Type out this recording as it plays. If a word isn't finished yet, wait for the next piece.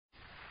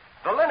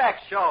The Linux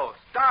Show,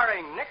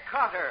 starring Nick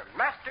Carter,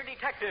 Master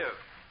Detective.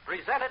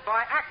 Presented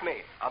by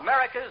Acme,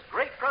 America's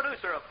great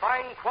producer of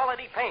fine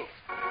quality paints.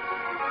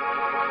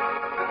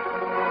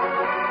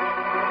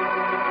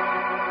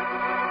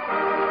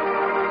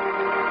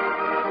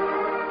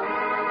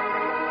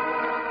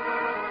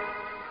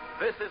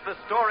 This is the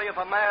story of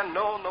a man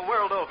known the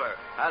world over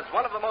as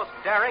one of the most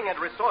daring and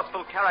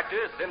resourceful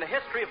characters in the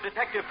history of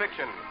detective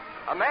fiction.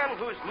 A man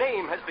whose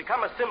name has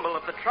become a symbol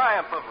of the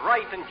triumph of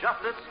right and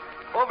justice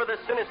over the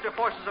sinister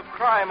forces of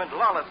crime and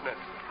lawlessness.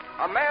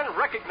 A man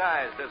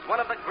recognized as one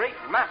of the great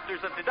masters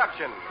of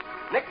deduction.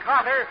 Nick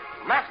Carter,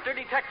 Master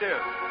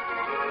Detective.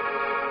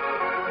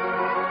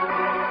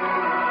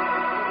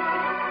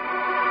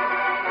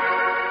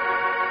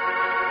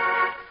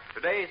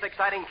 Today's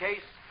exciting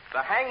case,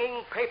 The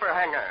Hanging Paper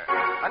Hanger.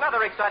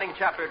 Another exciting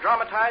chapter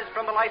dramatized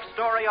from the life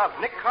story of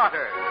Nick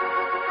Carter.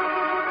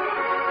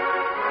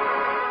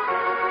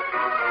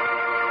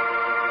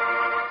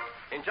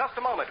 In just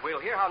a moment,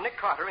 we'll hear how Nick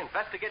Carter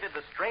investigated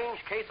the strange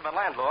case of a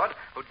landlord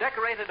who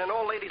decorated an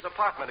old lady's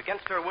apartment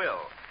against her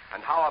will,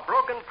 and how a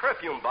broken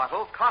perfume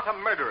bottle caught a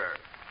murderer.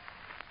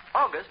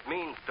 August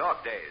means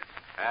dog days,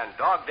 and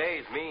dog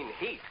days mean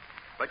heat.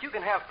 But you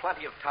can have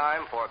plenty of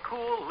time for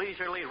cool,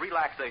 leisurely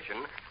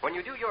relaxation when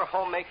you do your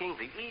homemaking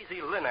the easy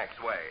Linux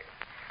way.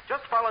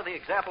 Just follow the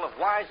example of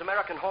wise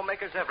American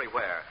homemakers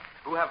everywhere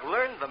who have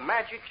learned the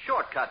magic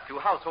shortcut to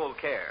household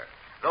care.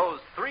 Those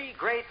 3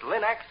 great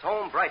Linux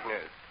home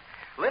brighteners.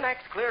 Linux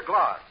Clear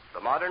Gloss, the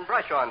modern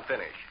brush-on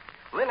finish.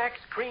 Linux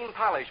Cream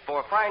Polish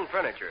for fine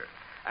furniture.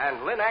 And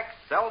Linux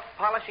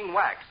Self-Polishing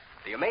Wax,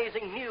 the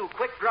amazing new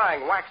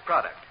quick-drying wax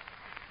product.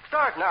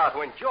 Start now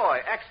to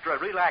enjoy extra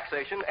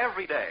relaxation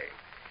every day.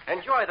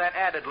 Enjoy that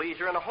added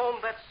leisure in a home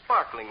that's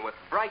sparkling with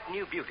bright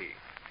new beauty.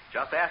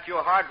 Just ask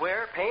your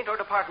hardware, paint, or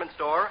department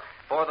store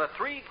for the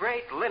 3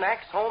 great Linux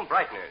home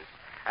brighteners.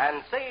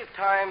 And save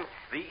time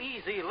the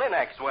easy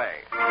Linux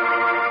way.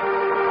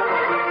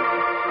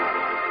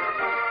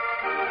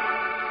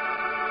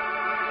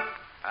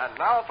 And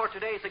now for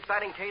today's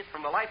exciting case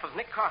from the life of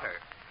Nick Carter.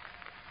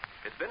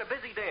 It's been a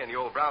busy day in the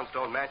old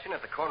brownstone mansion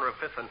at the corner of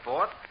 5th and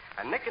 4th,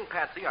 and Nick and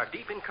Patsy are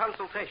deep in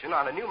consultation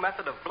on a new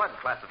method of blood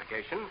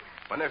classification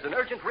when there's an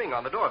urgent ring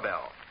on the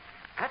doorbell.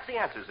 Patsy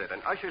answers it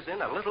and ushers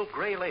in a little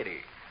gray lady,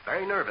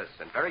 very nervous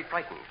and very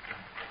frightened.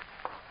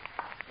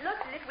 Look,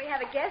 we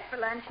have a guest for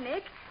lunch,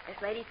 Nick. This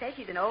lady says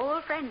she's an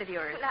old friend of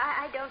yours. Well,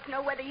 I don't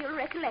know whether you'll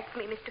recollect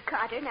me, Mr.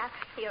 Carter. Now,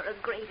 you're a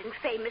great and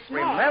famous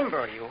man.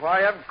 Remember you?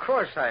 Why, of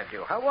course I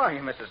do. How are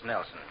you, Mrs.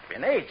 Nelson?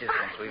 Been ages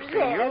since we've seen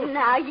Well, you.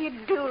 now you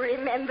do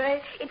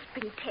remember. It's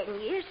been 10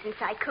 years since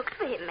I cooked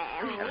for him,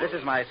 ma'am. Now, this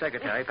is my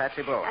secretary,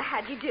 Patsy Bowen.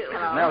 How do you do?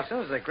 Mrs.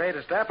 Nelson's the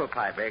greatest apple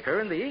pie baker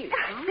in the East.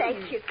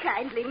 Thank you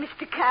kindly,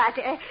 Mr.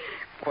 Carter.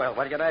 Well,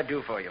 what can I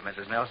do for you,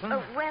 Mrs. Nelson?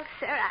 Oh, well,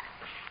 sir,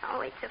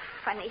 it's a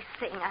funny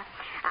thing.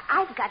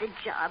 I've got a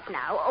job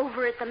now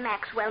over at the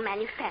Maxwell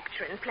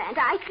manufacturing plant.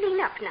 I clean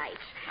up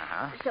nights.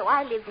 Uh-huh. So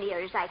I live near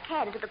as I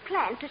can to the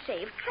plant to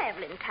save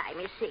traveling time,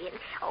 you see. And,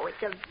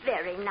 it's a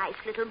very nice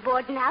little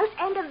boarding house,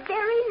 and a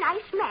very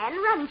nice man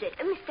runs it,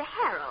 Mr.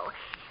 Harrow.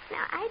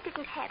 Now, I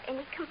didn't have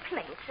any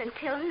complaints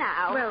until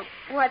now. Well,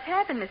 what's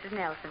happened, Mrs.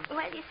 Nelson?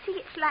 Well, you see,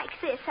 it's like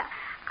this.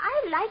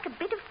 I like a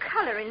bit of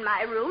color in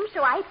my room,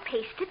 so I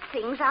pasted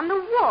things on the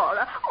wall.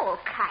 All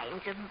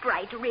kinds of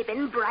bright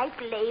ribbon, bright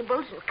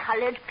labels, and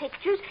colored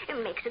pictures.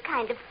 It makes a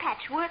kind of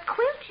patchwork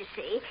quilt, you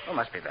see. Oh,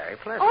 must be very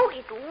pleasant. Oh,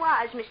 it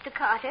was, Mr.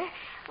 Carter,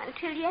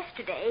 until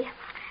yesterday.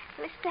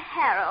 Mr.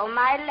 Harrow,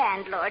 my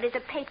landlord, is a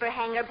paper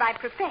hanger by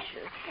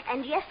profession.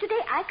 And yesterday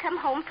I come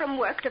home from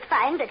work to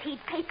find that he'd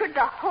papered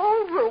the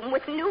whole room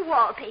with new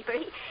wallpaper.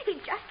 He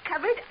just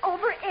covered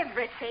over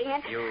everything.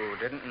 And... You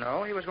didn't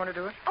know he was going to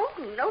do it? Oh,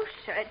 no,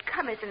 sir. It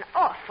come as an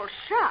awful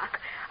shock.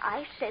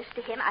 I says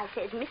to him,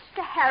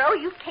 Mr. Harrow,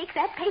 you take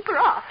that paper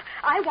off.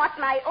 I want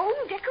my own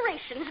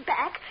decorations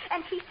back.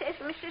 And he says,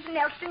 Mrs.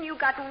 Nelson, you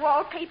got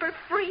wallpaper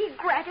free,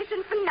 gratis,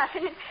 and for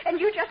nothing.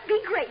 And you just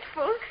be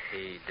grateful.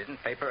 He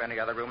didn't paper any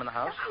other room in the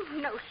house? Oh,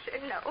 no, sir,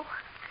 no.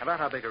 About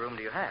how big a room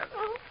do you have?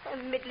 Oh, a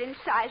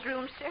middling-sized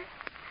room, sir.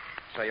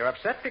 So you're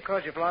upset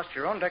because you've lost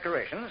your own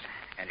decorations,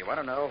 and you want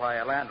to know why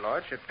a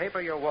landlord should paper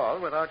your wall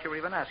without you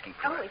even asking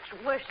for it. Oh,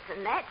 it's worse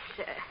than that,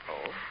 sir.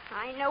 Oh?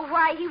 I know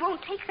why he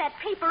won't take that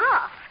paper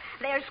off.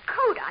 There's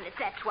code on it,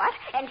 that's what.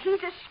 And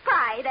he's a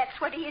spy, that's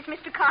what he is,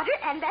 Mr. Carter,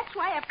 and that's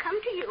why I've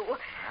come to you.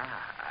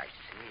 Ah, I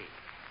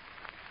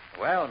see.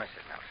 Well,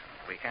 Mrs.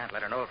 Nelson, we can't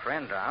let an old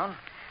friend down.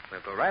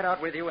 We'll go right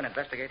out with you and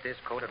investigate this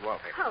coded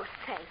wallpaper. Oh,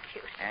 thank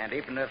you, sir. And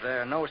even if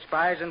there are no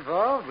spies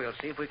involved, we'll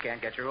see if we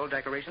can't get your old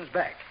decorations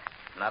back.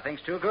 Nothing's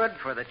too good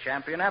for the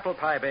champion apple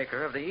pie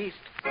baker of the East.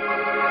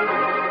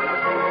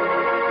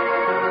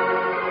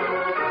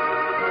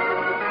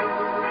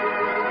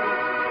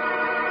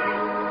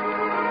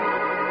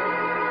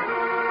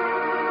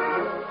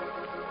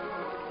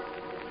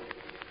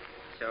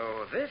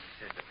 So this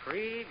is the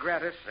free,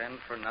 gratis, and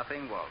for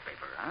nothing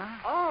wallpaper, huh?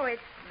 Oh,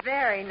 it's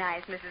very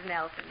nice, Mrs.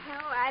 Nelson.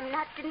 Oh, I'm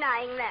not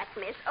denying that,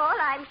 miss. All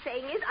I'm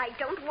saying is I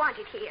don't want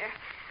it here.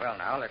 Well,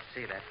 now, let's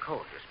see that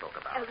coat you spoke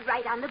about.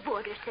 Right on the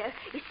border, sir.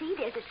 You see,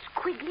 there's a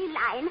squiggly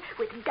line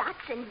with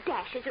dots and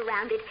dashes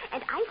around it,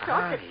 and I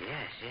thought that...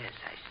 yes,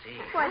 I see.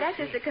 Why, that's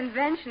just a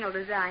conventional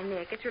design,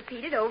 Nick. It's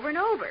repeated over and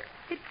over.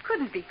 It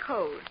couldn't be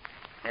code.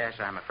 Yes,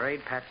 I'm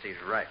afraid Patsy's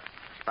right.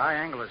 The spy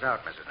angle is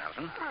out, Mrs.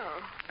 Nelson.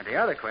 Oh. And the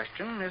other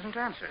question isn't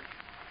answered.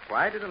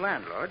 Why did the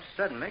landlord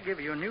suddenly give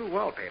you new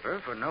wallpaper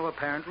for no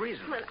apparent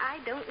reason? Well, I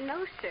don't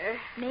know, sir.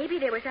 Maybe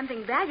there was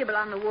something valuable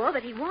on the wall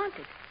that he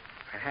wanted.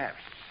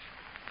 Perhaps.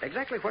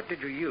 Exactly what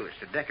did you use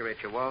to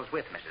decorate your walls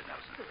with, Mrs.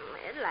 Nelson?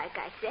 Well, like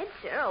I said,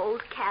 sir,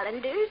 old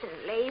calendars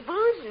and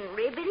labels and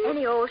ribbons.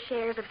 Any old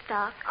shares of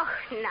stock? Oh,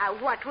 now,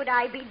 what would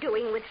I be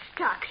doing with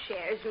stock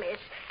shares, miss?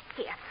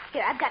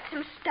 Here, I've got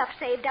some stuff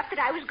saved up that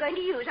I was going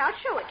to use. I'll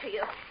show it to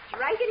you. It's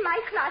right in my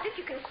closet.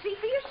 You can see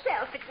for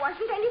yourself. It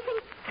wasn't anything...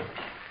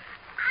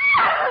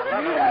 Oh,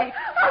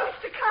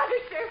 Mr.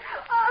 Carter, sir.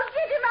 Oh,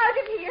 get him out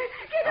of here.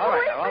 Get him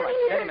away All from right.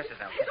 here. Steady, Mrs.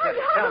 Nelson. Steady.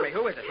 Oh, no. Tell me,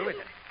 who is it?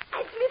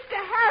 It's Mr.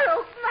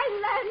 Harrow, my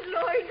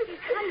landlord. He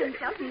hung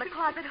himself from the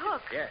closet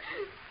hook. Yes,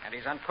 and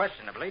he's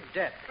unquestionably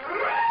dead.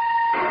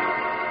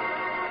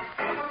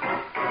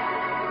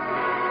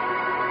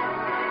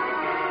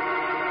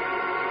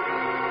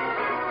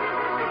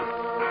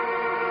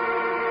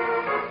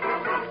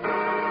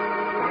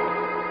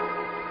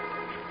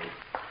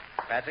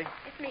 Patsy?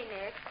 It's me,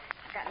 Nick.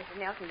 Got Mrs.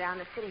 Nelson down in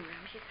the sitting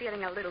room. She's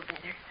feeling a little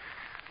better.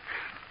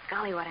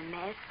 Golly, what a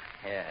mess.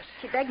 Yes.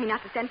 She begged me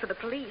not to send for the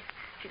police.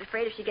 She's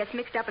afraid if she gets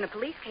mixed up in a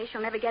police case,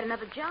 she'll never get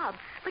another job.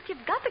 But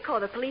you've got to call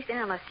the police in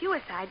on a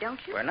suicide, don't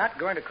you? We're not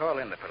going to call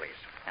in the police.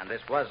 And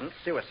this wasn't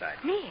suicide.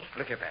 Nick.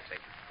 Look here, Patsy.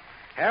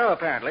 Harrow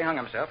apparently hung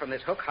himself from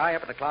this hook high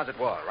up in the closet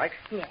wall, right?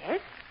 Yes.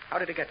 How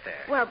did he get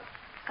there? Well,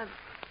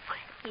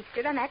 he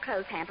stood on that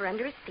clothes hamper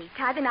under his feet,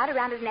 tied the knot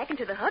around his neck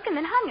into the hook, and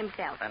then hung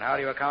himself. And how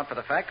do you account for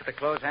the fact that the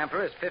clothes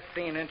hamper is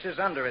 15 inches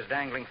under his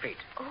dangling feet?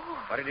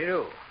 Oh. What did he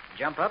do?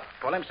 Jump up?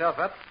 Pull himself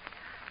up?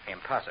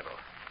 Impossible.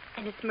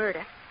 And it's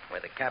murder.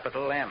 With a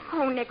capital M.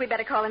 Oh, Nick, we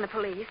better call in the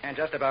police. And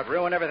just about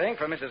ruin everything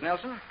for Mrs.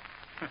 Nelson?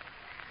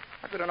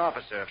 What would an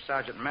officer of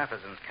Sergeant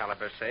Mathison's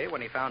caliber say when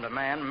he found a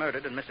man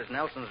murdered in Mrs.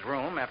 Nelson's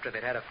room after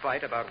they'd had a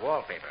fight about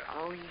wallpaper?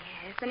 Oh,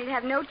 yes. Then he'd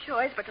have no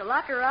choice but to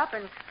lock her up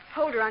and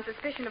hold her on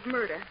suspicion of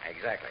murder.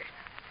 Exactly.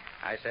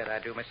 I said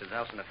I'd do Mrs.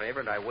 Nelson a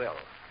favor, and I will.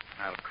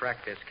 I'll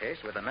crack this case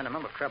with a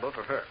minimum of trouble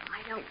for her.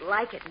 I don't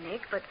like it,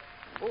 Nick, but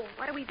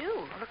what do we do?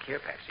 Well, look here,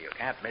 Patsy. You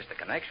can't miss the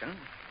connection.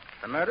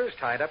 The murder's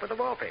tied up with the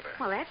wallpaper.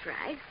 Well, that's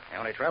right. The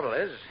only trouble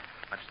is,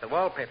 what's the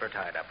wallpaper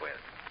tied up with?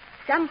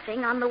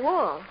 Something on the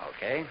wall.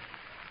 Okay.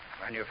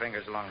 Run your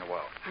fingers along the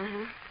wall.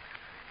 Uh-huh.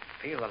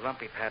 Feel the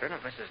lumpy pattern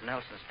of Mrs.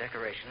 Nelson's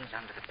decorations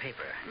under the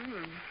paper.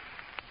 Mm.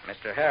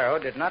 Mr. Harrow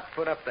did not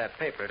put up that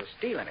paper to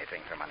steal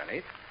anything from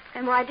underneath.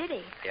 Then why did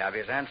he? The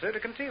obvious answer, to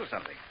conceal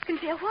something.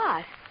 Conceal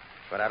what?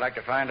 That's what I'd like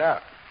to find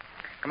out.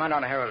 Come on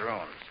down to Harrow's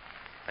rooms.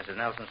 Mrs.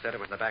 Nelson said it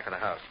was in the back of the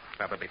house.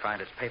 Probably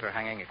find his paper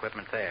hanging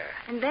equipment there.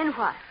 And then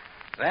what?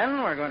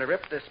 Then we're going to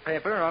rip this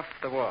paper off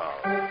the wall.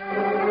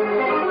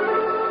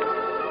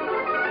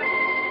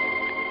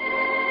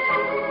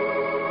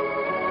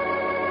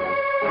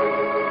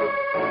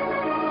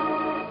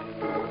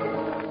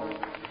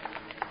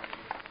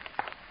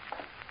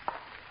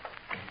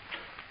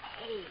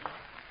 Hey,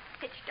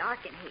 it's dark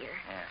in here.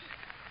 Yes.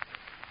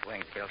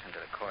 Wing built into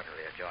the court of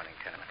the adjoining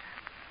tenement.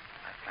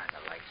 I find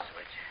the light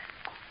switch.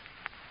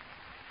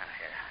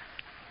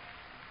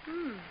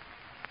 Here.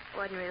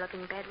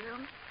 Ordinary-looking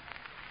bedroom.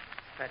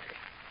 Patsy,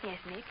 Yes,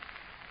 Nick.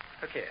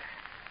 look here.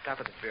 Top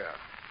of this bureau.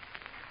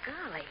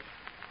 Golly.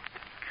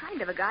 What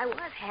kind of a guy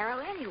was Harrow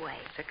anyway?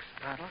 6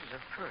 bottles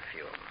of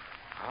perfume.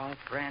 All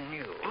brand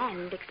new.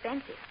 And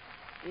expensive.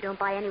 You don't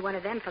buy any one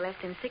of them for less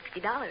than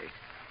 $60.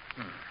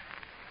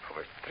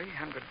 Over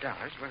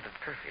 $300 worth of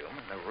perfume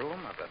in the room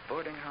of a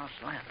boarding house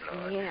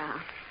landlord. Yeah.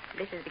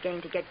 This is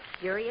beginning to get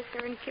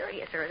curiouser and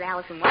curiouser, as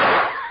Allison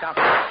was. Stop.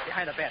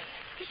 Behind the bed.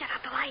 He shut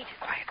out the light.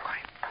 Quiet,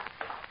 quiet.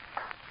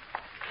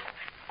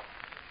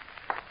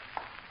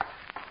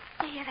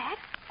 You hear that?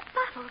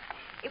 Bottles.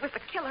 It was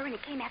the killer, and he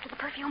came after the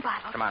perfume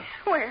bottle. Come on.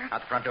 Where?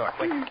 Out the front door,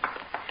 quick.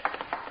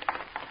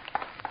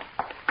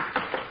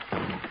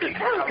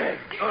 Okay.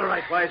 All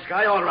right, wise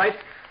guy, all right.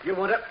 You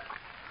want to...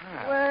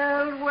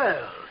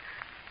 Well.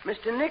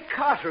 Mr. Nick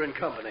Carter and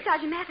Company.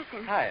 Sergeant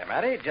Mathison. Hiya,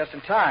 Matty. Just in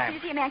Did time. you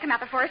see a man come out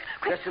before us?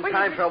 Quick, Just in where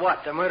time did for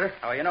what, the murder?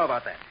 Oh, you know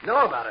about that.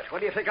 Know about it. What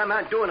do you think I'm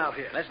not doing out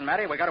here? Listen,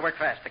 Matty, we got to work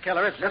fast. The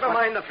killer is... Never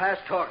mind the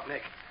fast talk,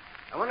 Nick.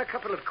 I want a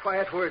couple of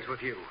quiet words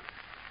with you.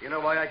 You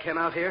know why I came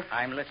out here?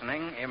 I'm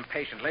listening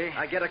impatiently.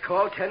 I get a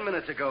call 10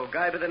 minutes ago.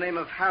 Guy by the name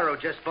of Harrow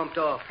just bumped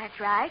off. That's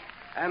right.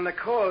 And the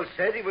call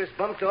said he was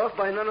bumped off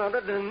by none other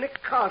than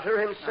Nick Carter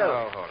himself.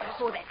 Oh, hold on.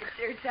 Oh, that's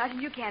absurd,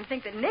 Sergeant. You can't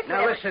think that Nick... Now,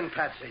 would ever- listen,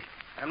 Patsy.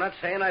 I'm not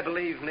saying I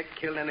believe Nick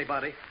killed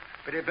anybody,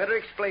 but you better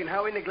explain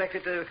how he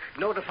neglected to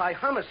notify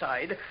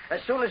homicide as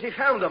soon as he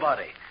found the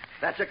body.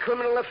 That's a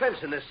criminal offense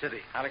in this city.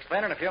 I'll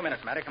explain in a few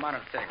minutes, Matty. Come on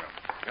in the sitting room.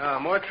 Oh,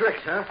 more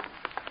tricks, huh?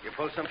 You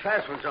pulled some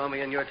fast ones on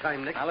me in your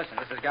time, Nick. Now, listen,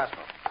 this is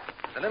gospel.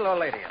 The little old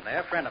lady in there,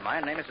 a friend of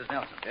mine named Mrs.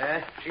 Nelson.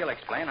 Yeah? She'll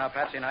explain how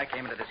Patsy and I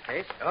came into this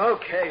case.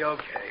 Okay.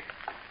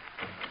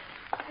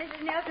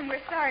 Mrs. Nelson,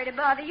 we're sorry to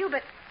bother you,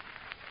 but...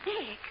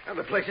 Nick. Well,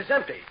 the place is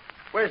empty.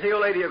 Where's the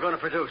old lady you're going to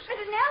produce?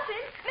 Mrs.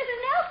 Nelson! Mrs.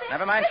 Nelson!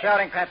 Never mind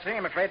shouting, Patsy.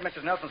 I'm afraid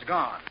Mrs. Nelson's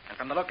gone. And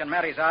from the look in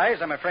Mattie's eyes,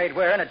 I'm afraid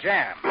we're in a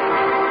jam.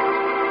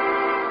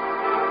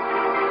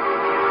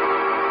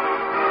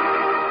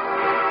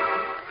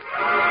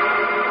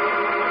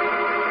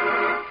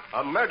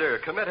 A murder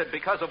committed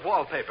because of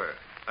wallpaper.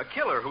 A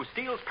killer who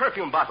steals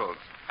perfume bottles.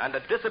 And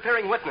a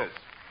disappearing witness.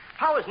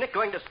 How is Nick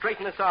going to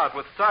straighten this out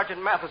with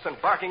Sergeant Mathison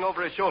barking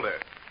over his shoulder?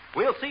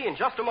 We'll see in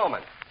just a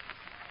moment.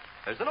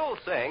 There's an old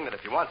saying that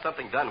if you want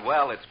something done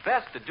well, it's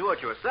best to do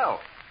it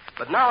yourself.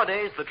 But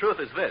nowadays, the truth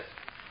is this.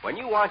 When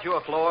you want your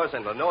floors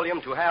and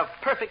linoleum to have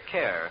perfect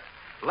care,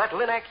 let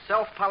Linex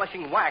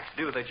self-polishing wax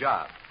do the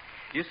job.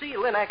 You see,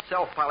 Linex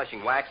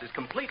self-polishing wax is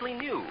completely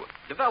new,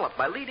 developed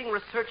by leading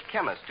research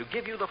chemists to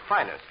give you the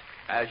finest,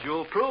 as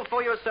you'll prove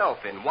for yourself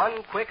in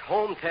one quick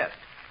home test.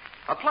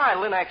 Apply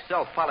Linex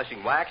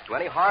self-polishing wax to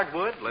any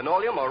hardwood,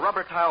 linoleum, or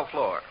rubber tile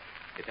floor.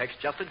 It takes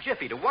just a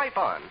jiffy to wipe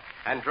on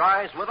and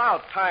dries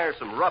without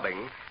tiresome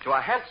rubbing to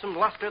a handsome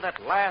luster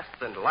that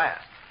lasts and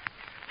lasts.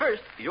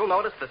 First, you'll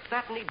notice the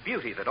satiny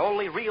beauty that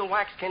only real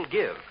wax can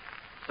give.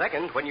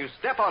 Second, when you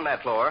step on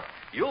that floor,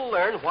 you'll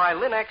learn why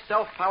Linex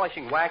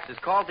self-polishing wax is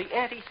called the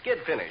anti-skid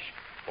finish,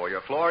 for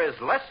your floor is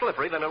less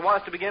slippery than it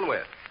was to begin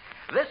with.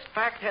 This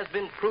fact has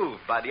been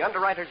proved by the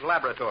underwriters'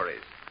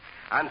 laboratories.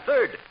 And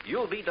third,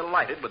 you'll be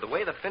delighted with the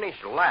way the finish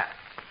lasts.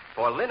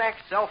 For Linex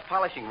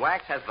self-polishing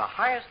wax has the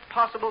highest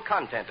possible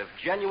content of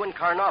genuine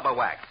Carnauba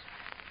wax.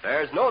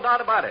 There's no doubt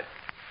about it.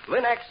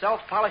 Linex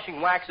self-polishing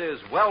wax is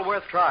well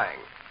worth trying.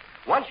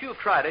 Once you've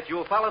tried it,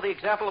 you'll follow the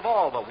example of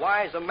all the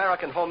wise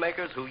American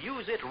homemakers who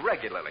use it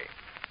regularly.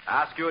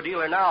 Ask your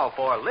dealer now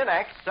for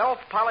Linex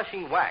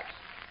self-polishing wax.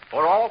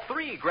 For all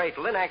three great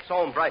Linex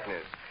home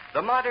brighteners,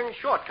 the modern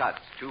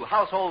shortcuts to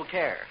household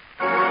care.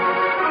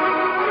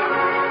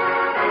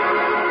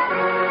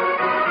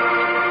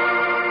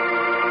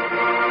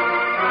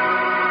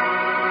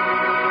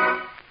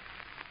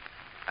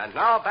 And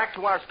now back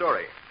to our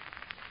story.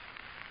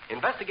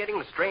 Investigating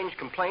the strange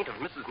complaint of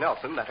Mrs.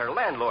 Nelson that her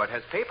landlord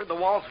has papered the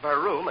walls of her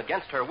room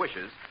against her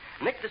wishes,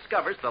 Nick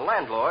discovers the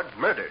landlord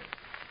murdered.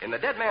 In the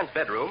dead man's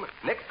bedroom,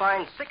 Nick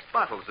finds 6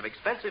 bottles of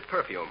expensive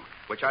perfume,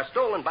 which are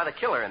stolen by the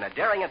killer in a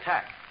daring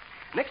attack.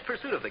 Nick's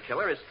pursuit of the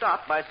killer is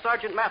stopped by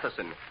Sergeant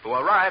Mathison, who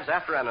arrives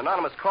after an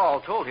anonymous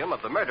call told him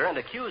of the murder and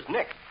accused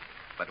Nick.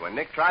 But when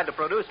Nick tried to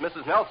produce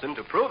Mrs. Nelson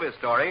to prove his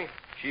story,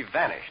 she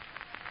vanished.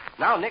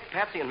 Now Nick,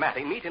 Patsy, and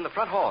Mattie meet in the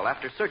front hall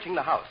after searching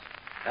the house.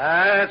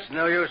 That's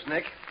no use,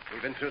 Nick.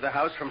 We've been through the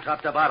house from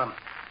top to bottom.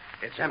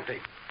 It's empty.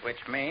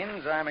 Which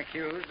means I'm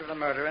accused of the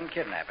murder and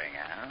kidnapping,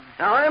 huh?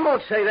 Now, I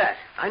won't say that.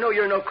 I know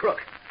you're no crook.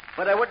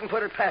 But I wouldn't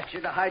put it past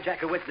you to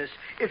hijack a witness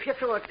if you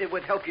thought it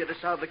would help you to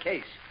solve the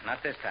case.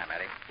 Not this time,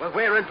 Eddie. Well,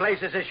 where in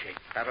blazes is she?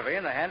 Probably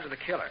in the hands of the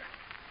killer.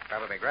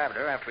 Probably grabbed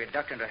her after we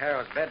ducked into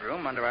Harrow's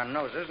bedroom under our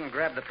noses and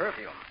grabbed the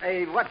perfume.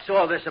 Hey, what's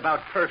all this about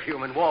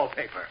perfume and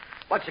wallpaper?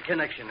 What's the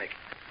connection, Nick?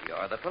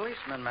 You're the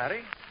policeman,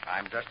 Mattie.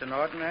 I'm just an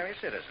ordinary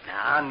citizen.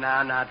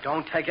 Now,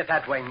 don't take it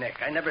that way,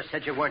 Nick. I never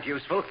said you weren't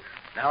useful.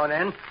 Now and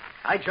then,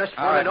 I just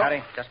All want right, to know...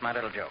 Mattie, just my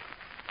little joke.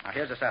 Now,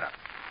 here's the setup.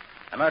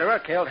 The murderer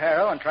killed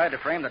Harrow and tried to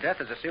frame the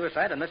death as a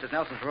suicide in Mrs.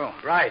 Nelson's room.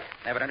 Right.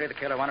 Evidently, the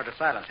killer wanted to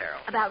silence Harrow.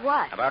 About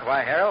what? About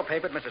why Harrow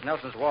papered Mrs.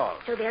 Nelson's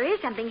walls. So there is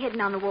something hidden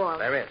on the wall.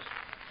 There is.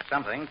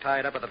 Something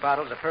tied up with the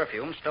bottles of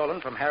perfume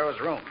stolen from Harrow's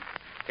room.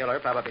 Killer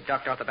probably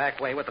ducked out the back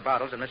way with the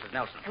bottles and Mrs.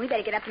 Nelson. We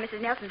better get up to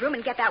Mrs. Nelson's room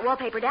and get that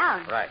wallpaper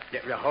down. Right.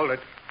 Yeah, hold it.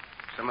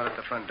 Someone at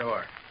the front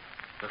door.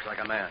 Looks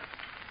like a man.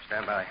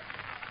 Stand by.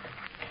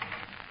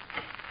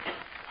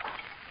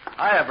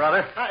 Hiya,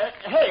 brother.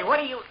 Hey, what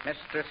are you...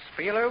 Mr.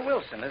 Spieler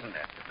Wilson, isn't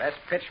it? The best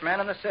pitchman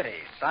in the city.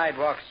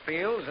 Sidewalk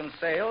spiels and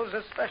sales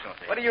is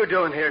specialty. What are you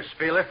doing here,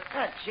 Spieler?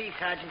 Gee,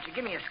 Sergeant, you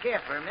give me a scare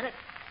for a minute.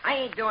 I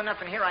ain't doing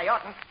nothing here I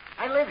oughtn't.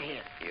 I live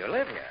here. You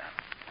live here?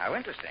 How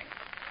interesting.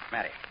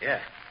 Mattie. Yeah.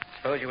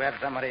 Suppose you have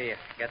somebody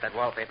get that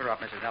wallpaper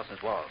off Mrs.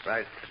 Nelson's walls.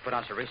 Right. It's put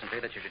on so recently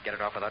that you should get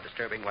it off without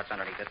disturbing what's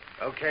underneath it.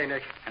 Okay,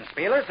 Nick. And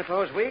Spieler,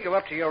 suppose we go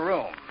up to your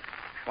room.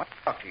 I want to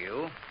talk to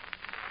you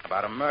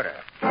about a murder.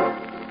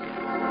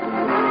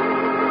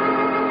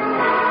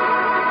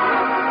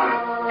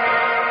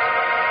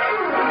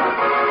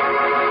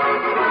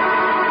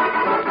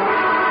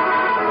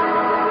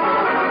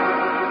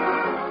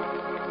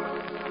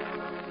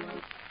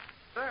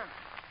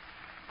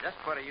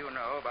 What do you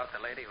know about the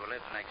lady who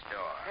lives next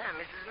door? Yeah,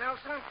 Mrs.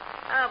 Nelson?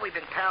 We've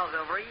been pals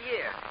over a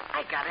year.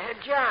 I got her a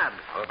job.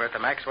 Over at the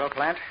Maxwell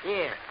plant?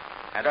 Yeah.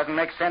 That doesn't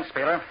make sense,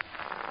 Spieler.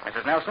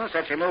 Mrs. Nelson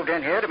said she moved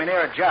in here to be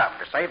near a job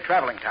to save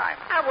traveling time.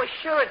 I was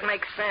sure it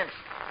makes sense.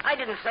 I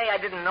didn't say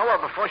I didn't know her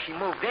before she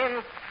moved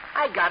in.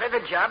 I got her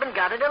the job and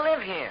got her to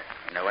live here.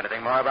 You know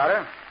anything more about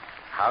her?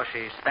 How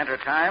she spent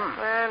her time?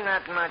 Well,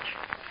 not much.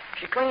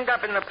 She cleaned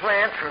up in the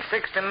plant from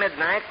 6 to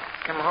midnight,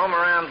 come home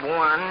around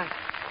 1.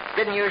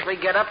 Didn't usually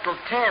get up till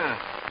 10.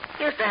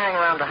 Used to hang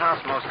around the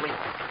house mostly.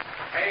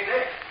 Hey,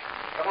 Nick.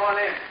 Come on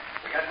in.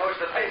 We got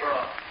most of the paper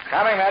off.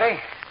 Coming, Matty.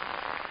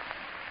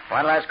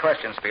 One last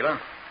question, Spieler.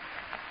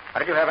 What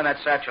did you have in that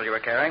satchel you were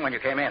carrying when you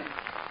came in?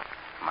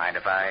 Mind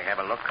if I have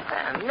a look?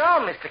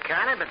 No, Mr.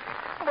 Carter, but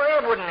well,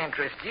 it wouldn't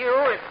interest you.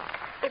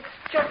 It's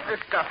just the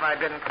stuff I've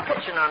been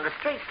pitching on the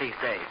streets these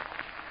days.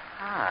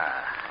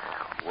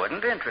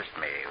 Wouldn't interest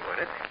me, would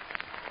it?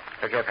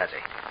 Look here,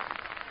 Patsy.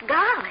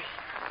 Golly.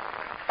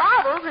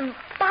 Bottles and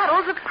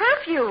bottles of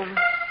perfume.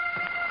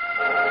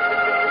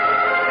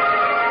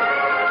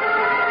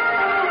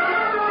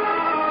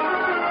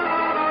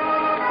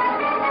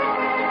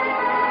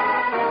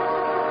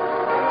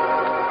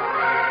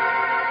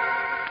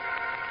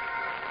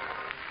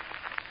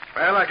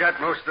 Well, I got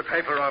most of the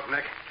paper off,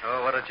 Nick.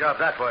 Oh, what a job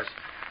that was.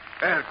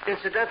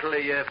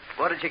 Incidentally,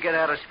 what did you get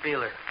out of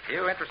Spieler?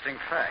 Few interesting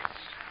facts.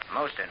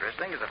 Most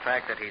interesting is the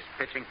fact that he's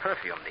pitching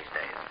perfume these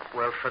days.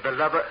 Well, for the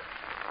love of...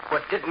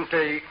 What, didn't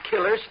the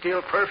killer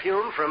steal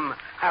perfume from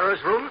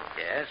Harrow's room?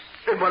 Yes.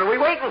 Then what are we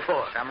waiting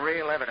for? Some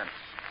real evidence.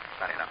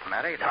 Not enough,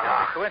 Matty. That's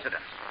just a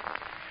coincidence.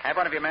 Have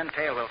one of your men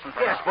tail Wilson for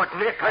Yes, now. but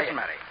Nick... Listen,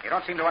 Matty, you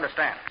don't seem to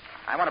understand.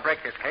 I want to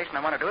break this case, and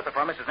I want to do it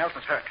before Mrs.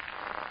 Nelson's hurt.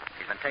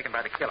 She's been taken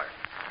by the killer.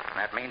 And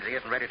that means he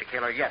isn't ready to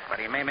kill her yet, but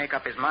he may make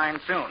up his mind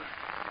soon.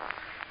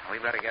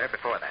 We've got to get her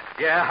before that.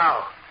 Yeah,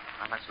 how?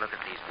 Well, let's look at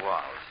these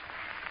walls.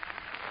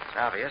 It's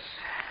obvious.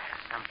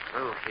 Some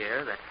clue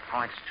here that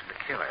points to the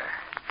killer.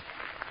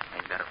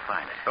 We've got to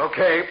find it.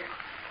 Okay.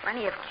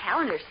 Plenty of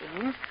calendar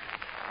scenes.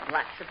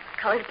 Lots of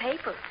colored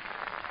paper.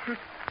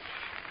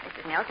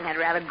 Mrs. Nelson had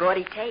rather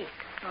gaudy taste.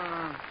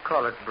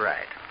 Call it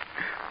bright.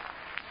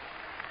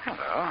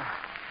 Hello.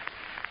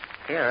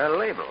 Here are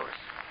labels.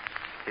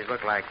 These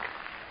look like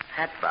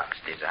hatbox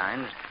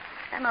designs.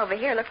 Some over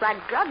here look like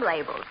drug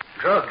labels.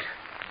 Drugs?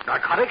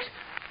 Narcotics?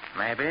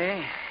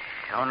 Maybe.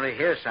 Only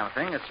here's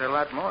something that's a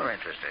lot more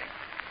interesting.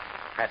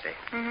 Patsy,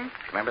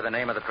 remember the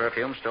name of the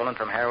perfume stolen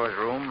from Harrow's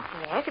room?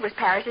 Yes, it was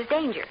Paris's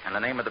Danger. And the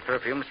name of the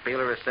perfume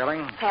Spieler is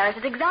selling?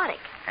 Paris's Exotic.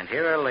 And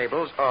here are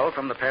labels all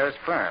from the Paris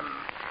firm.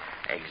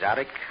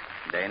 Exotic,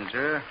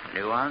 Danger,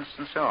 Nuance,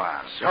 and so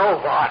on.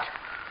 So what?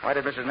 Why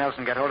did Mrs.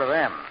 Nelson get hold of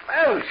them?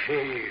 Well,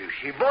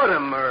 she bought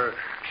them, or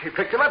she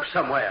picked them up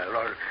somewhere,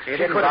 or... She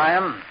didn't buy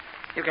them.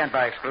 You can't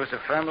buy exclusive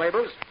firm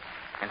labels.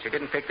 And she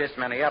didn't pick this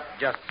many up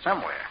just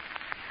somewhere.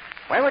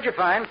 Where would you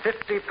find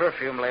 50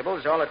 perfume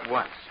labels all at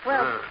once?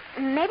 Well,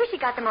 maybe she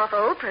got them off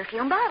old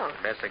perfume bottles.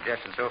 Best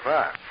suggestion so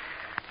far.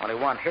 Only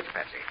one hit,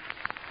 Patsy.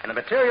 And the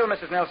material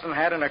Mrs. Nelson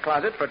had in her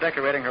closet for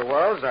decorating her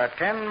walls are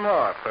 10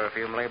 more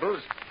perfume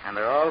labels, and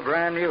they're all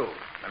brand new.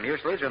 The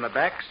mucilage on the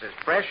backs is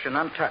fresh and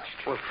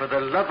untouched. Well, for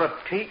the love of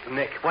Pete,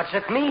 Nick, what's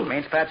it mean? It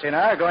means Patsy and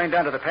I are going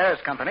down to the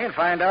Paris company and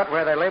find out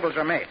where their labels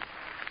are made.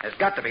 There's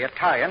got to be a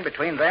tie-in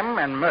between them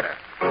and murder.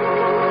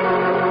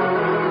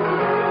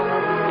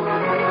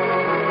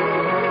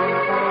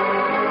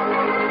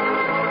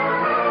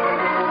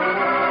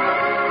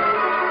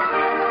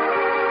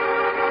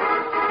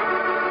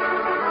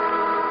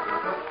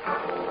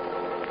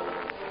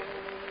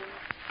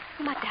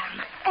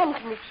 Madame and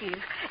monsieur,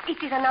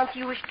 it is announced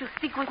you wish to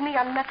speak with me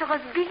on matters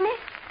of business?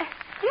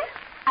 Yes,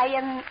 I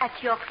am at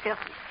your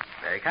service.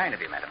 Very kind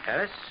of you, Madame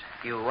Paris.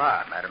 You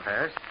are Madame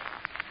Paris.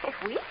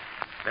 Oui?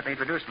 Let me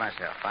introduce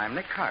myself. I'm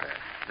Nick Carter.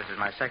 This is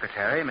my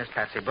secretary, Miss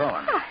Patsy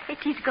Bowen. It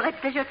is great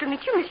pleasure to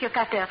meet you, Monsieur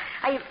Carter.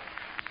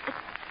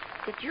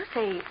 Did you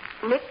say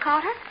Nick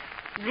Carter?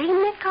 The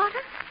Nick Carter?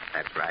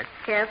 That's right.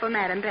 Careful,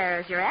 Madame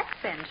Paris. Your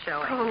accent's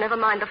showing. Oh, never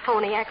mind the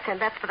phony accent.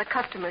 That's for the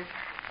customers.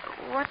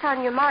 What's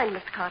on your mind,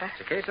 Mr. Carter?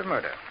 It's a case of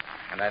murder.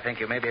 And I think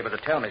you may be able to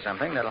tell me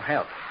something that'll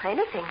help.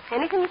 Anything.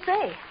 Anything you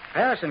say.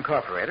 Paris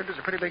Incorporated is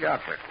a pretty big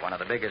outfit. One of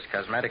the biggest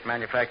cosmetic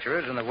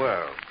manufacturers in the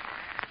world.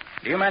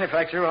 Do you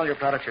manufacture all your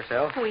products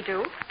yourself? We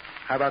do.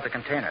 How about the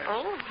containers?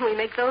 Oh, we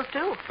make those,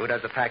 too. Who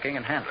does the packing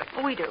and handling?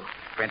 We do.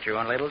 Print your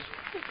own labels?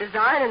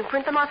 Design and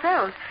print them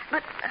ourselves.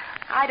 But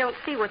I don't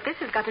see what this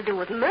has got to do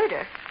with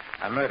murder.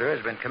 A murder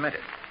has been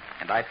committed.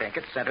 And I think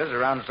it centers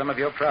around some of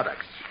your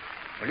products.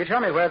 Will you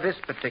tell me where this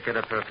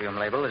particular perfume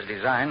label is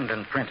designed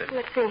and printed?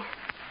 Let's see.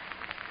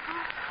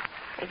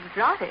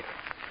 Exotic.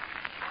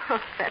 Oh,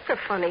 that's a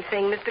funny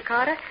thing, Mr.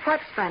 Carter.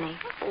 What's funny?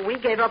 We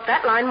gave up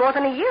that line more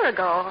than a year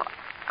ago.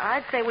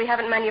 I'd say we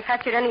haven't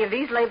manufactured any of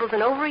these labels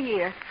in over a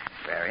year.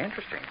 Very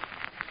interesting.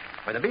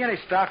 Would there be any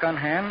stock on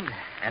hand?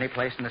 Any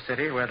place in the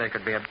city where they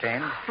could be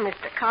obtained?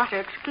 Mr. Carter,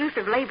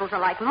 exclusive labels are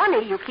like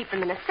money. You keep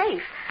them in a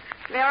safe.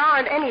 There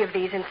aren't any of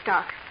these in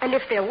stock. And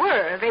if there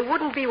were, they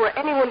wouldn't be where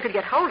anyone could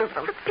get hold of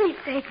them. For Pete's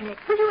sake, Nick,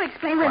 will you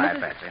explain where Quiet,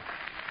 Mrs. Patsy.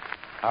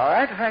 All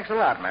right, thanks a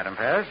lot, Madame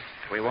Paris.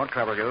 We won't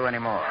trouble you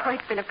anymore. Oh,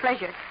 it's been a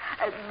pleasure.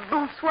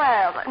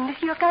 Bonsoir,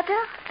 Monsieur Carter.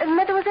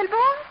 Mademoiselle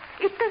Bowen,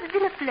 it has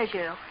been a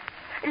pleasure.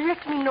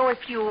 Let me know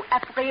if you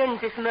apprehend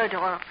this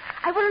murderer.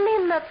 I will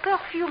name a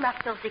perfume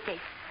after the case.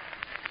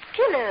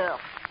 Killer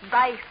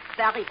by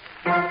Paris.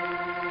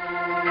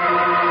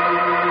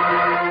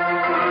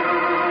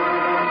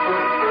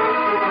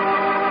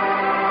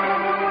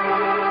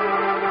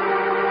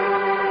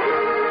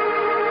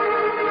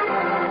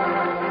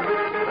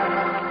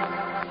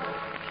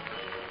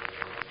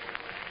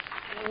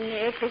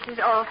 Nick, this is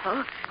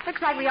awful.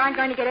 Looks like we aren't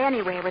going to get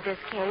anywhere with this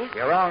case.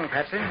 You're wrong,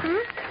 Patsy.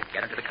 Hmm?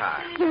 Get into the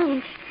car. You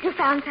mean you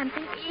found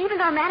something? Even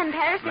though Madame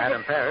Paris said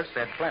Madame Paris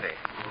said plenty.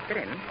 Get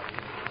in.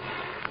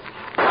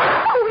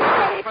 Oh, we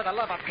said it. For the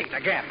love of Pete,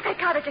 again. That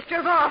car that just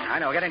drove off. I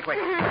know. Get in quick.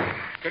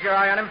 Keep your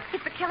eye on him.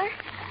 Is the killer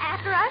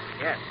after us?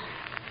 Yes.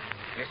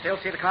 You still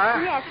see the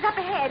car? Yes, it's up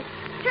ahead.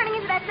 Turning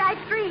into that side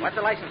street. What's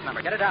the license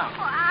number? Get it down.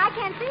 Oh, I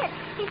can't see it.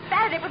 He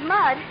spattered it with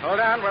mud. Hold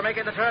on. We're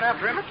making the turn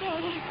after him.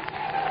 Okay.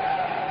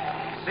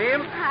 See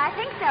him? I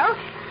think so.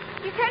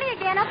 He's turning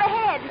again up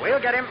ahead. We'll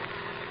get him.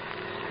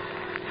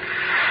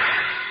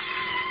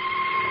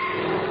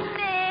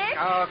 Nick?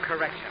 Oh,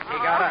 correction. He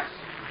got us.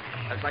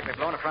 Looks like we've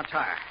blown a front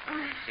tire.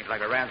 Seems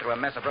like we ran through a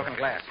mess of broken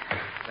glass.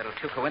 A little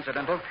too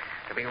coincidental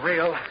to be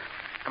real.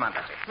 Come on,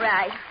 Patsy.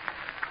 Right.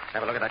 Let's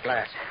have a look at that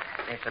glass.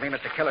 Seems to me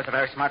Mr. Killer's a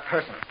very smart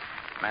person.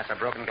 Mass of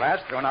broken glass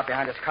thrown out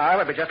behind his car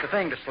would be just the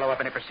thing to slow up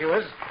any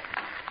pursuers.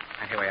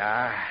 And here we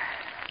are.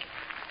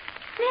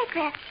 Nick,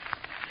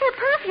 they're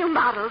perfume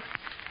bottles.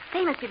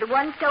 They must be the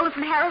ones stolen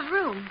from Harold's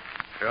room.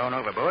 Thrown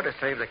overboard to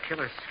save the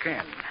killer's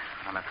skin.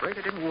 I'm afraid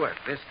it didn't work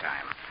this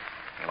time.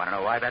 You want to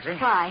know why, Patsy?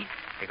 Why?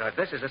 Because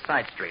this is a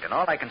side street, and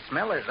all I can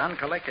smell is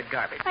uncollected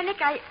garbage. Why,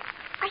 Nick, are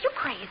you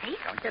crazy?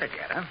 Don't get it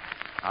yet, huh?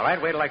 All right,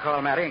 wait till I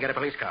call Matty and get a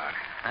police car.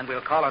 And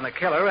we'll call on the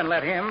killer and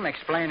let him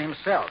explain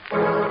himself.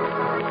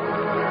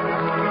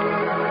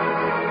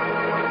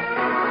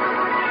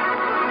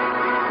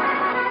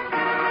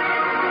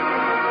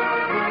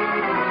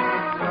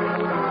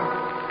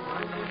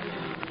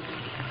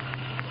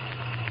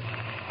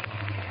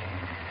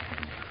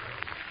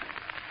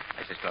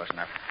 This is close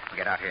enough. We'll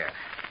get out here.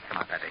 Come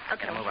on, Patsy.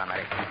 Okay. Get a move on,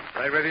 Matty.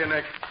 Right with you,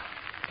 Nick.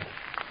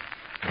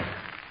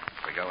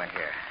 We go in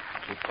here.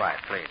 Keep quiet,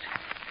 please.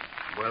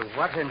 Well,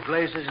 what in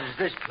blazes is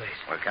this place?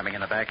 We're coming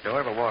in the back door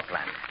of a war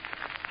plant.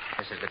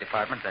 This is the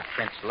department that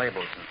prints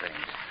labels and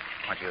things.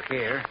 What you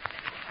hear,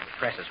 the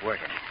press is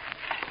working.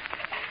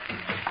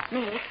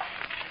 Nick,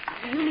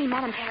 you mean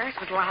Madame Paris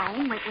was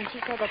lying when she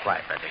said that...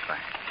 Quiet, Patsy,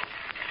 quiet.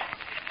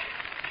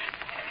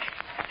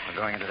 We're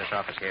going into this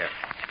office here.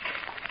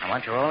 I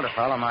want you all to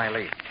follow my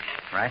lead,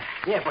 right?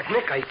 Yeah, but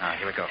Nick, Now,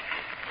 here we go.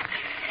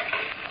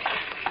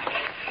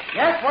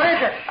 Yes, what is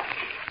it?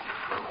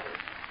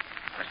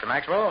 Mr.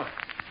 Maxwell,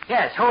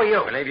 Yes, who are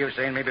you? I believe you've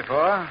seen me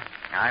before.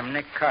 I'm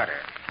Nick Carter.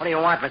 What do you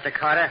want, Mr.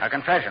 Carter? A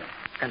confession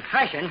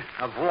Confession?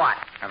 Of what?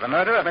 of the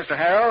murder of Mr.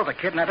 Harold, the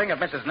kidnapping of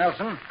Mrs.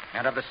 Nelson,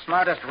 and of the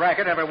smartest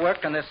racket ever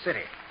worked in this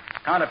city.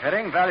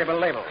 Counterfeiting valuable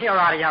labels. You're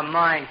out of your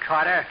mind,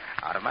 Carter.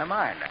 Out of my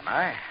mind, am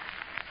I?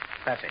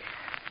 Patsy,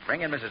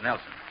 bring in Mrs.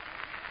 Nelson.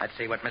 Let's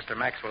see what Mr.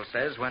 Maxwell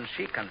says when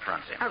she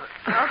confronts him.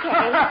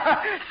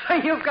 Okay. So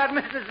you've got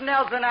Mrs.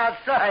 Nelson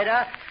outside,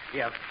 huh?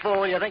 You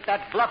fool, you think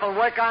that bluff will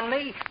work on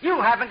me?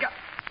 You haven't got...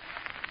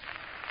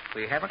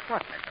 We haven't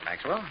what, Mr.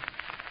 Maxwell?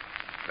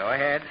 Go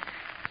ahead.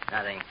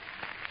 Nothing.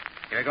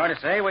 You're going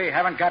to say we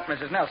haven't got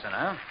Mrs. Nelson,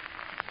 huh?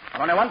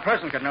 Well, only one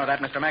person could know that,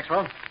 Mr.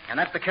 Maxwell, and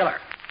that's the killer.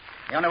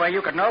 The only way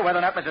you could know whether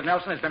or not Mrs.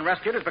 Nelson has been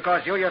rescued is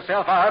because you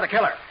yourself are the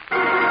killer.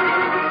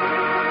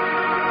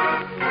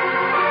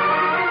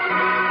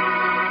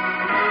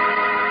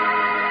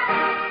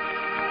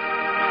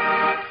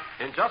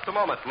 In just a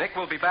moment, Nick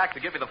will be back to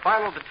give you the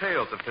final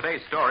details of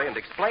today's story and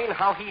explain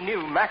how he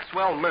knew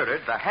Maxwell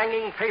murdered the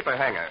hanging paper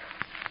hanger.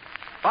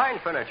 Fine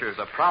furniture is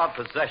a proud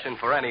possession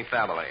for any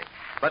family,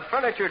 but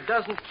furniture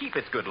doesn't keep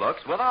its good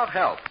looks without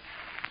help.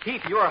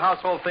 Keep your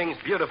household things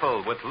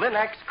beautiful with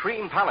Linex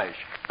Cream Polish,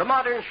 the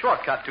modern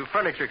shortcut to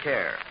furniture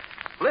care.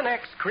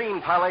 Linex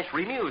Cream Polish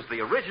renews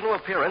the original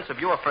appearance of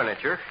your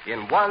furniture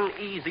in one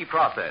easy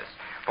process,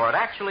 for it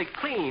actually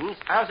cleans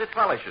as it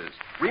polishes,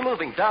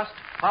 removing dust,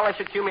 polish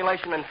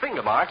accumulation, and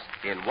finger marks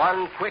in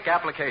one quick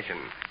application.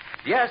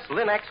 Yes,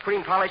 Linex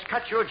Cream Polish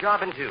cuts your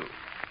job in two,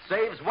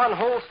 saves one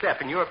whole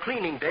step in your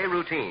cleaning day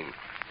routine.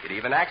 It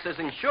even acts as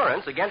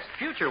insurance against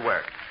future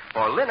work,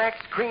 for Linex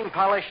Cream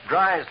Polish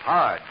dries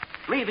hard,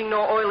 leaving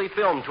no oily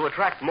film to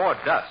attract more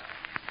dust.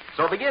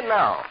 So begin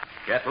now.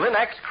 Get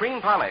Linex Cream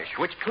Polish,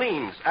 which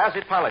cleans as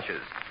it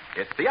polishes.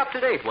 It's the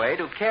up-to-date way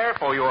to care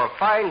for your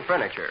fine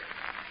furniture.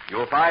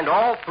 You'll find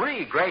all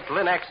three great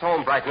Linex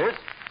home brighteners,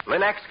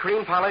 Linex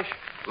Cream Polish,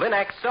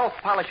 Linex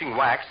Self-Polishing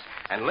Wax,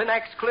 and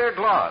Linex Clear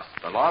Gloss,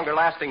 the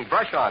longer-lasting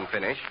brush-on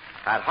finish,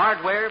 at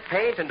hardware,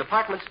 paint, and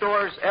department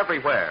stores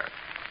everywhere.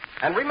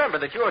 And remember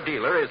that your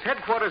dealer is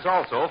headquarters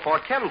also for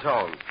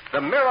Chemtone,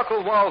 the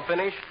miracle wall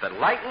finish that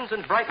lightens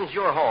and brightens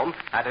your home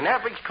at an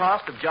average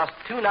cost of just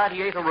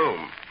 $2.98 a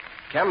room.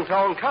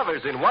 Chemtone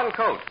covers in one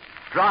coat,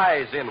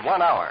 dries in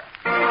 1 hour.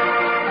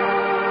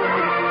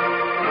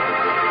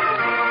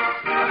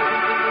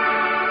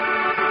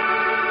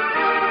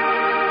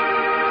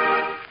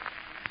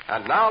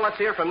 And now let's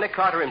hear from Nick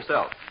Carter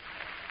himself.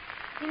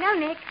 You know,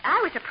 Nick,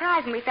 I was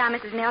surprised when we found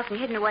Mrs. Nelson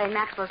hidden away in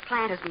Maxwell's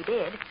plant as we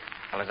did.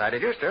 Well, as I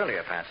deduced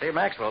earlier, Patsy,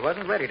 Maxwell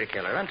wasn't ready to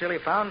kill her until he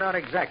found out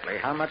exactly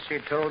how much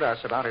she'd told us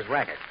about his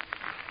racket.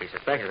 He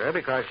suspected her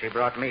because she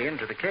brought me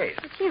into the case.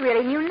 But she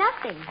really knew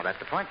nothing. Well, that's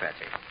the point,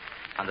 Patsy.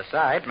 On the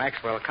side,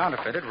 Maxwell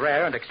counterfeited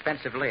rare and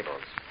expensive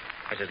labels.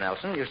 Mrs.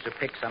 Nelson used to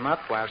pick some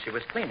up while she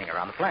was cleaning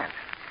around the plant.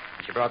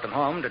 She brought them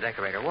home to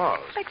decorate her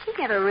walls. But she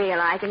never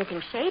realized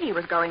anything shady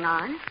was going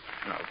on.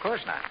 No, of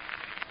course not.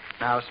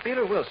 Now,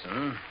 Spieler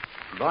Wilson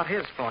bought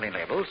his phony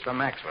labels from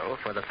Maxwell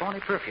for the phony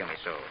perfume he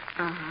sold.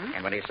 Uh-huh.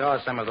 And when he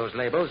saw some of those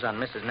labels on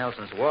Mrs.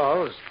 Nelson's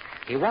walls,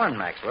 he warned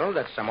Maxwell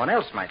that someone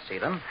else might see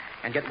them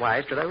and get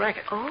wise to their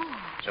racket.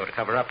 Oh. So to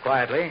cover up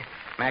quietly,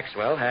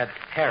 Maxwell had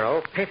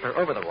Harrow paper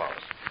over the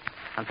walls.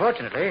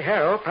 Unfortunately,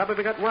 Harrow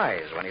probably got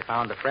wise when he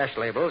found the fresh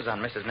labels on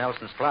Mrs.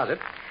 Nelson's closet,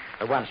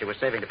 the ones she was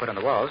saving to put on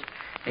the walls.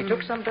 He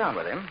took some down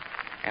with him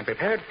and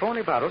prepared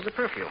phony bottles of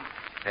perfume,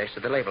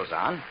 pasted the labels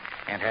on,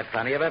 and had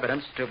plenty of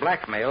evidence to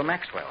blackmail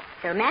Maxwell.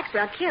 So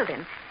Maxwell killed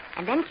him,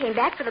 and then came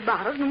back for the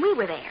bottles, and we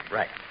were there.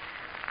 Right.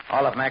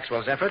 All of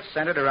Maxwell's efforts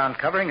centered around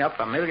covering up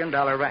a $1 million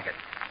racket.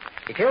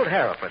 He killed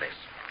Harrow for this.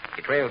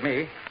 He trailed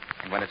me,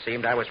 and when it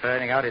seemed I was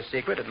ferreting out his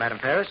secret at Madame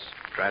Paris,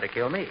 tried to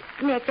kill me.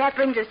 Nick, that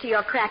brings us to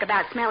your crack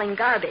about smelling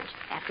garbage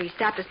after you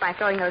stopped us by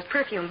throwing those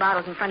perfume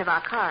bottles in front of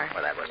our car.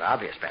 Well, that was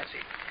obvious, Patsy.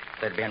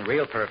 If there'd been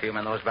real perfume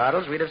in those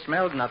bottles, we'd have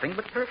smelled nothing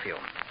but perfume.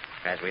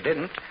 As we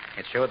didn't,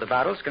 it showed the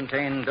bottles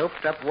contained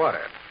doped-up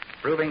water,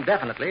 proving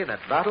definitely that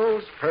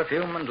bottles,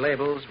 perfume, and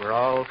labels were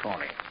all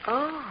phony.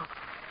 Oh.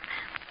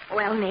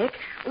 Well, Nick,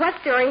 what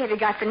story have you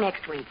got for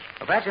next week?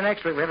 Well, Patsy,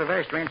 next week we have a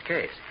very strange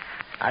case.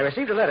 I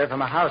received a letter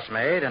from a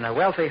housemaid in a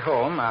wealthy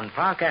home on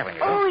Park Avenue.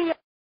 Oh, yeah.